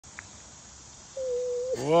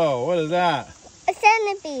Whoa, what is that? A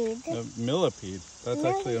centipede. A millipede. That's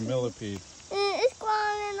actually a millipede. It's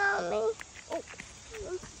crawling on me. Oh.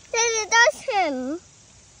 It does him.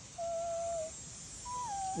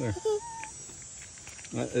 There.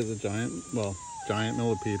 That is a giant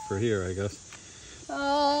millipede for here, I guess. You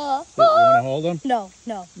want to hold him? No.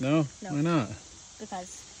 No? Why not? Because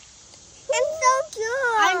it's so cute.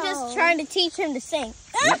 I'm just trying to teach him to sing.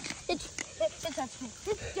 It touched me.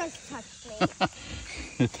 It just touched me.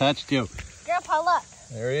 It touched you. Grandpa, look.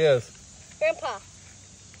 There he is. Grandpa.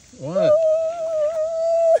 What?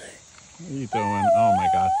 What are you doing? Oh my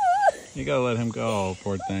God. You gotta let him go,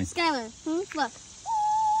 poor thing. Skylar, look.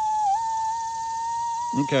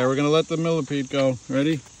 Okay, we're gonna let the millipede go.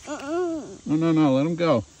 Ready? No, let him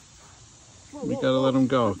go. We gotta let him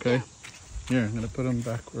go, okay? Here, I'm gonna put him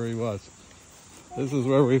back where he was. This is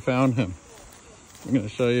where we found him. I'm gonna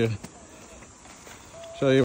show you